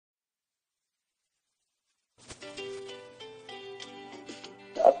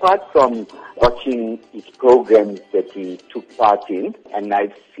apart from watching his programs that he took part in, and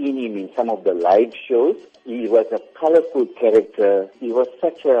I've seen him in some of the live shows, he was a colorful character. He was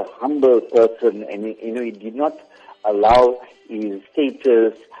such a humble person, and he did not allow his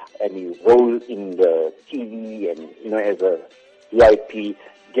status and his role in the TV and, as a VIP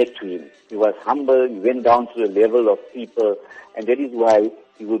get to him. He was humble. He went down to the level of people, and that is why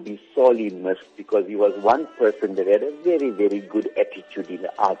he will be sorely missed, because he was one person that had a very, very good attitude in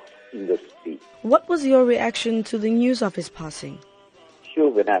the arts industry. What was your reaction to the news of his passing?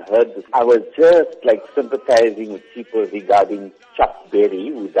 Sure, when I heard this, I was just like sympathizing with people regarding Chuck Berry,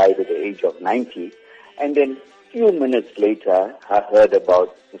 who died at the age of 90. And then a few minutes later, I heard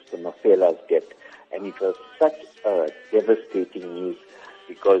about Mr. Mafela's death. And it was such a devastating news,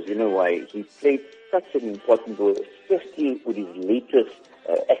 because you know why? He played such an important role, especially with his latest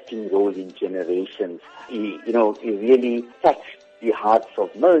acting role in Generations. He really touched the hearts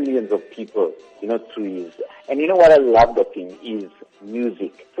of millions of people, through his... And you know what I loved of him is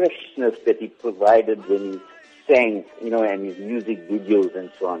music, freshness that he provided when he sang, and his music videos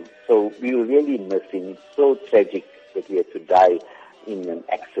and so on. So we really miss him. It's so tragic that he had to die in an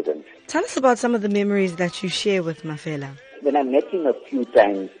accident. Tell us about some of the memories that you share with Mafela. When I met him a few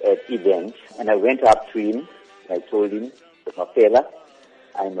times at events, and I went up to him, and I told him, Mafela,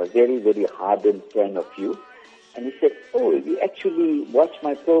 I'm a very, very hardened fan of you. And he said, oh, you actually watch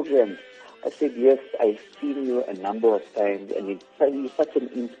my program? I said, yes, I've seen you a number of times, and it's such an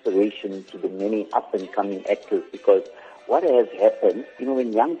inspiration to the many up-and-coming actors, because what has happened,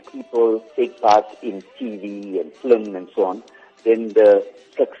 when young people take part in TV and film and so on, then the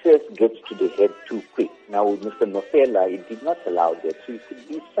success gets to the head too quick. Now with Mr. Mafela, he did not allow that. So he could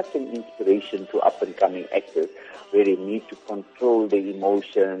be such an inspiration to up-and-coming actors, where they need to control their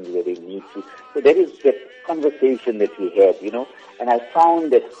emotions, where they need to... So that is that conversation that we had, and I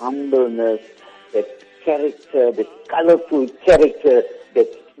found that humbleness, that character, that colorful character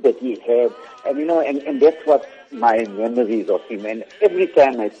that he had, and that's what my memories of him. And every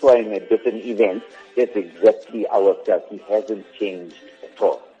time I saw him at different events, that's exactly how I felt. He hasn't changed at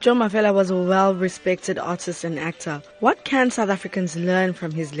all. Joe Mafela was a well-respected artist and actor. What can South Africans learn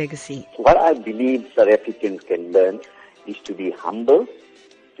from his legacy? What I believe South Africans can learn is to be humble.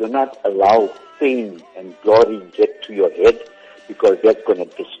 Do not allow fame and glory get to your head, because that's going to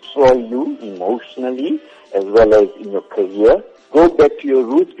destroy you emotionally as well as in your career. Go back to your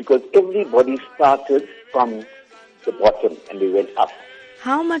roots, because everybody started from the bottom and they went up.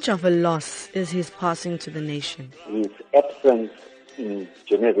 How much of a loss is his passing to the nation? His absence in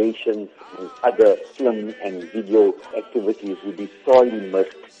Generations and other film and video activities will be sorely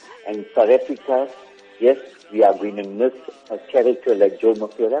missed. And South Africa, yes, we are going to miss a character like Joe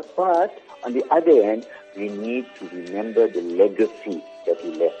Mafela, but on the other hand, we need to remember the legacy that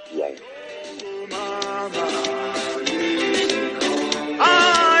he left behind.